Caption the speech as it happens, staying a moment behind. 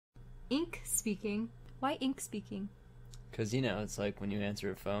Ink speaking. Why ink speaking? Because, you know, it's like when you answer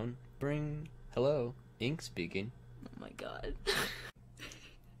a phone, hello, ink speaking. Oh my god.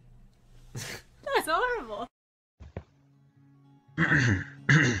 That's horrible.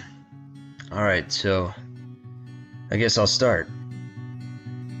 Alright, so I guess I'll start.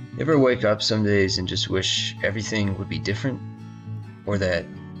 You ever wake up some days and just wish everything would be different? Or that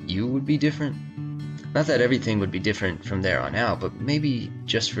you would be different? Not that everything would be different from there on out, but maybe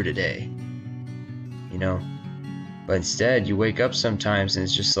just for today. You know? But instead, you wake up sometimes and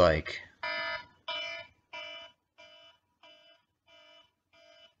it's just like...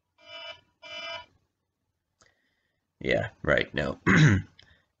 Yeah, right, no.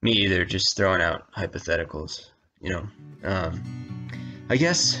 Me either, just throwing out hypotheticals, you know. I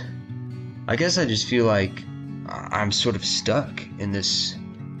guess I just feel like I'm sort of stuck in this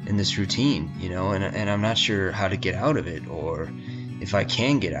routine, you know, and I'm not sure how to get out of it, or if I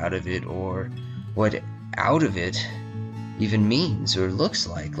can get out of it, or what out of it even means or looks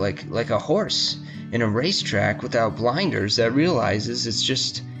like a horse in a racetrack without blinders that realizes it's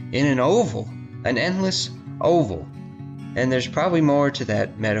just in an oval, an endless oval. And there's probably more to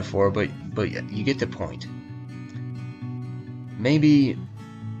that metaphor, but you get the point. Maybe,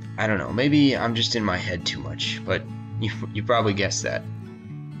 I don't know, maybe I'm just in my head too much, but you probably guessed that,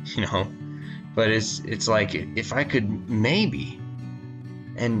 you know? But it's like, if I could maybe,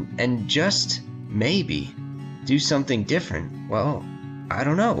 and just maybe, do something different, well, I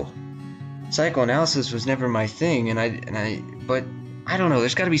don't know. Psychoanalysis was never my thing, but I don't know,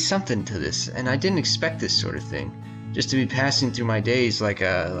 there's gotta be something to this, and I didn't expect this sort of thing. Just to be passing through my days like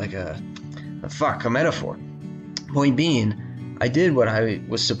a metaphor. Point being, I did what I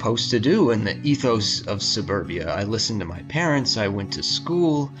was supposed to do in the ethos of suburbia. I listened to my parents, I went to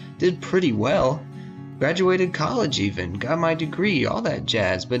school, did pretty well, graduated college even, got my degree, all that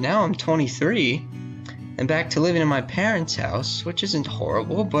jazz, but now I'm 23, and back to living in my parents' house, which isn't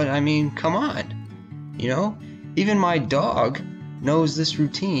horrible, but I mean, come on, you know? Even my dog knows this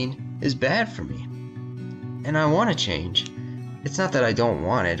routine is bad for me. And I want to change. It's not that I don't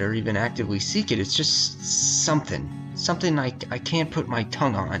want it or even actively seek it, it's just something I can't put my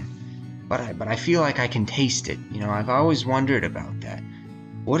tongue on, but I feel like I can taste it. You know, I've always wondered about that.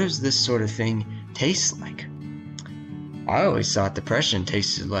 What does this sort of thing taste like? I always thought depression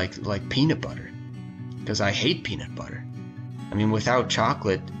tasted like peanut butter, because I hate peanut butter. I mean, without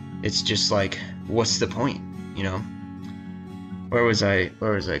chocolate, it's just like, what's the point, you know? Where was I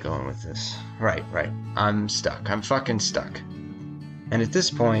going with this? Right. I'm stuck. I'm fucking stuck. And at this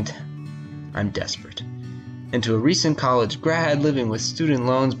point, I'm desperate. Into a recent college grad living with student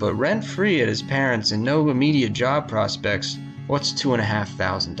loans but rent-free at his parents' and no immediate job prospects, what's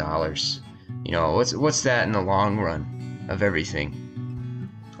 $2,500? You know, what's that in the long run of everything?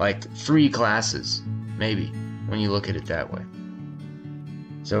 Like 3 classes, maybe, when you look at it that way.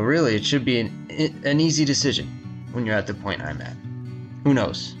 So really, it should be an easy decision when you're at the point I'm at. Who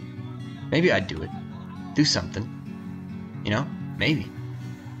knows? Maybe I'd do it. Do something. You know? Maybe.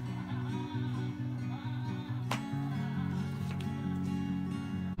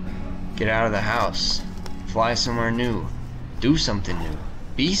 Get out of the house. Fly somewhere new. Do something new.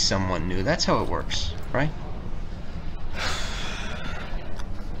 Be someone new. That's how it works, right?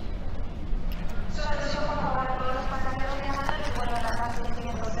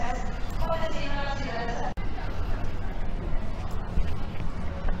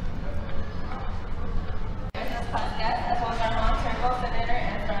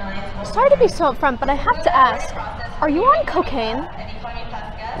 Sorry to be so upfront, but I have to ask, are you on cocaine?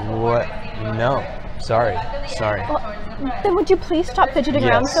 What? No. Sorry. Well, then would you please stop fidgeting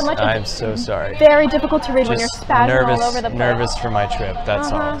around so much? I'm so sorry. Very difficult to read when you're spazzing all over the place. Nervous for my trip,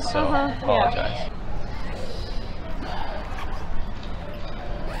 that's all, so apologize.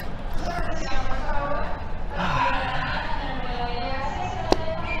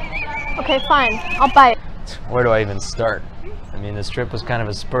 Okay, fine. I'll bite. Where do I even start? I mean, this trip was kind of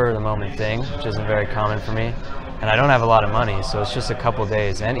a spur-of-the-moment thing, which isn't very common for me. And I don't have a lot of money, so it's just a couple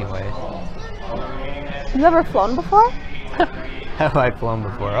days anyway. You ever flown before? Have I flown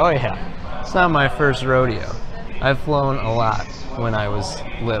before? Oh yeah. It's not my first rodeo. I've flown a lot when I was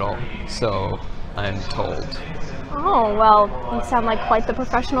little, so I'm told. Oh, well, you sound like quite the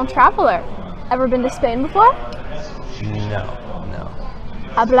professional traveler. Ever been to Spain before? No.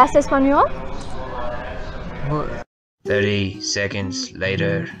 ¿Hablas español? 30 seconds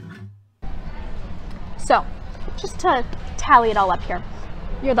later. So, just to tally it all up here.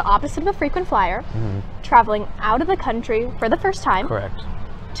 You're the opposite of a frequent flyer, traveling out of the country for the first time. Correct.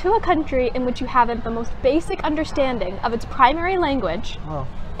 To a country in which you haven't the most basic understanding of its primary language. Well,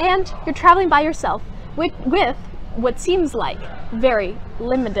 And you're traveling by yourself with what seems like very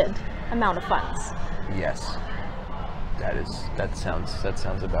limited amount of funds. Yes. That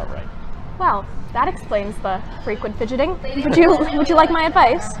sounds about right. Well, that explains the frequent fidgeting. Would you like my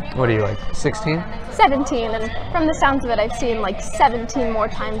advice? What are you, like 16? 17, and from the sounds of it, I've seen like 17 more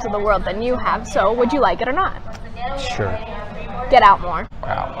times of the world than you have, so would you like it or not? Sure. Get out more.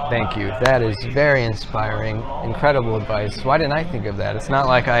 Wow, thank you. That is very inspiring, incredible advice. Why didn't I think of that? It's not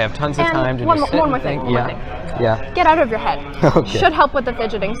like I have tons of time to just sit one more and think. thing. Yeah. Get out of your head. Okay. Should help with the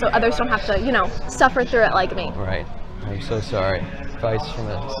fidgeting so others don't have to, suffer through it like me. Right. I'm so sorry. Advice from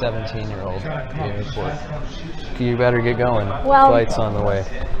a 17-year-old at the airport. You better get going. Well, Flight's on the way.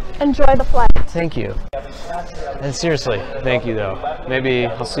 Enjoy the flight. Thank you. And seriously, thank you though. Maybe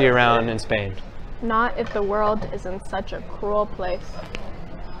I'll see you around in Spain. Not if the world is in such a cruel place.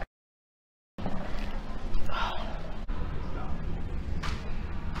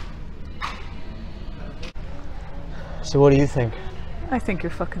 So what do you think? I think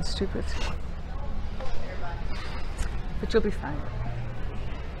you're fucking stupid. But you'll be fine.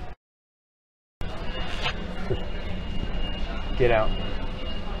 Get out.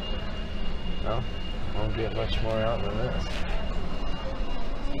 No, won't get much more out than this.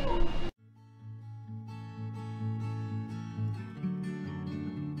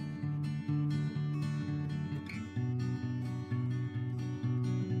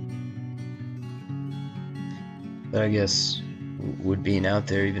 But I guess, would being out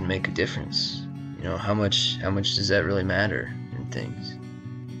there even make a difference? How much does that really matter in things?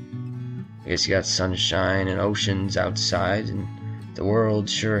 I guess you got sunshine and oceans outside, and the world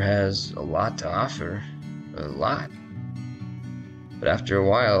sure has a lot to offer. A lot. But after a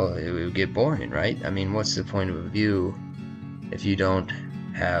while, it would get boring, right? I mean, what's the point of a view if you don't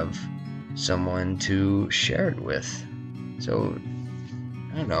have someone to share it with? So,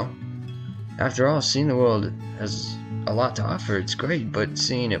 I don't know. After all, seeing the world has a lot to offer, it's great, but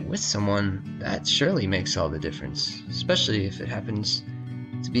seeing it with someone, that surely makes all the difference. Especially if it happens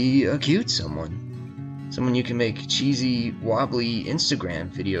to be a cute someone. Someone you can make cheesy, wobbly Instagram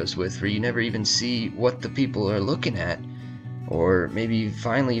videos with where you never even see what the people are looking at. Or maybe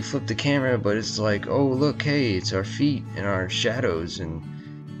finally you flip the camera, but it's like, oh look, hey, it's our feet and our shadows, and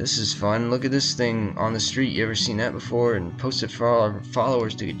this is fun. Look at this thing on the street. You ever seen that before? And post it for all our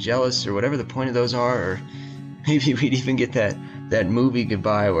followers to get jealous, or whatever the point of those are. Or maybe we'd even get that movie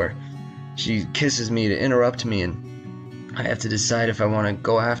goodbye where she kisses me to interrupt me, and I have to decide if I want to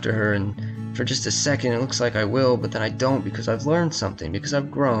go after her, and for just a second it looks like I will, but then I don't, because I've learned something, because I've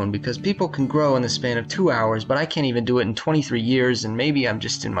grown, because people can grow in the span of 2 hours, but I can't even do it in 23 years, and maybe I'm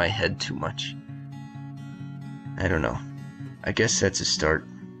just in my head too much. I don't know. I guess that's a start.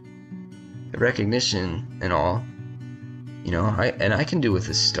 The recognition and all, I can do with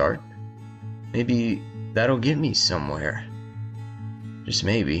a start. Maybe that'll get me somewhere. Just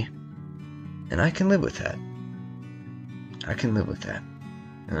maybe. And I can live with that. I can live with that.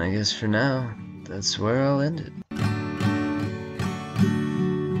 And I guess for now, that's where I'll end it.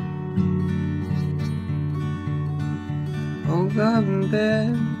 Woke up in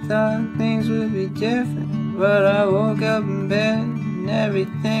bed, thought things would be different, but I woke up in bed and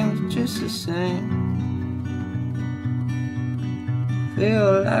everything was just the same.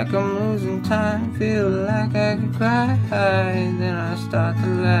 Feel like I'm losing time, feel like I could cry. Then I start to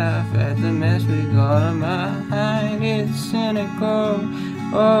laugh at the mess we got on my mind. It's cynical,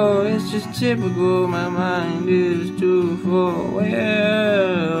 oh, it's just typical. My mind is too full.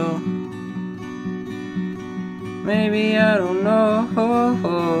 Well, maybe I don't know.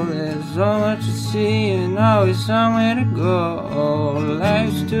 There's so much to see and always somewhere to go.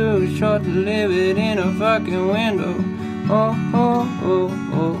 Life's too short to live it in a fucking window. Oh, oh, oh,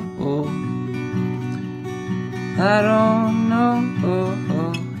 oh, oh. I don't know. Oh,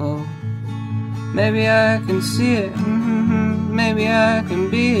 oh, oh. Maybe I can see it. Maybe I can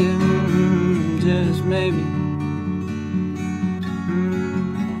be it. Just maybe.